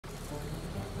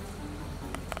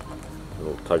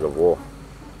tug of war.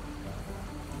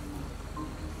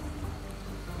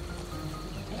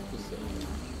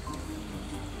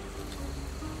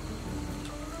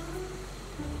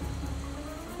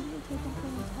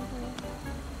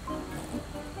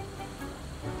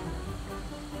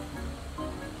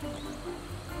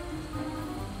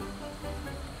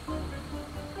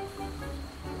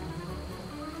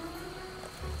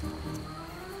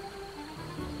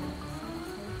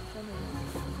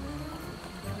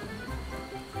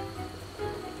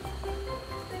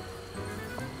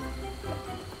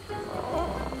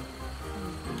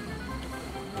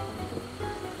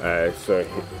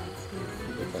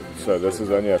 So this is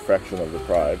only a fraction of the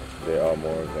pride. There are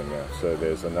more of them now. So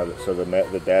there's another. So the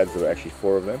dads, there were actually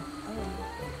 4 of them.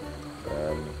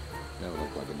 That would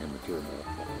look like an immature male.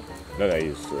 No,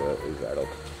 he's adult.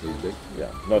 He's big.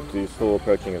 Yeah, not he's still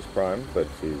approaching his prime, but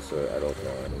he's adult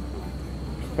now.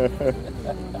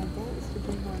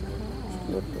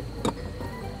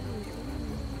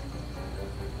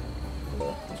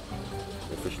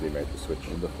 Officially made the switch.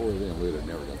 And before then, we'd have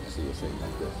never got to see a scene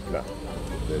like this. No.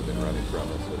 They've been running from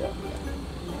us.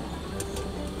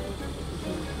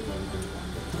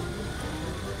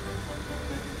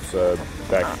 So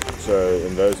Yeah. So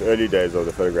in those early days of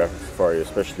the photographic safari,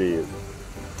 especially,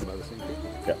 By the same people?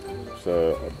 yeah.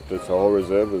 So this whole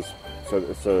reserve was so it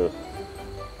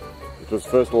was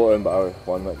first all owned by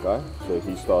one guy. So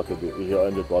he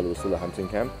owned it while it was still a hunting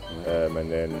camp,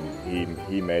 and then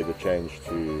he made the change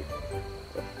to.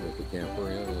 With the camper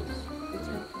in,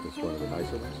 it's one of the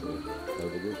nicer ones. So that'll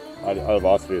be good. Out of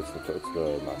our three, it's the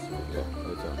nicer one. Yeah,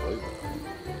 that's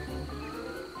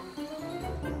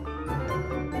unbelievable.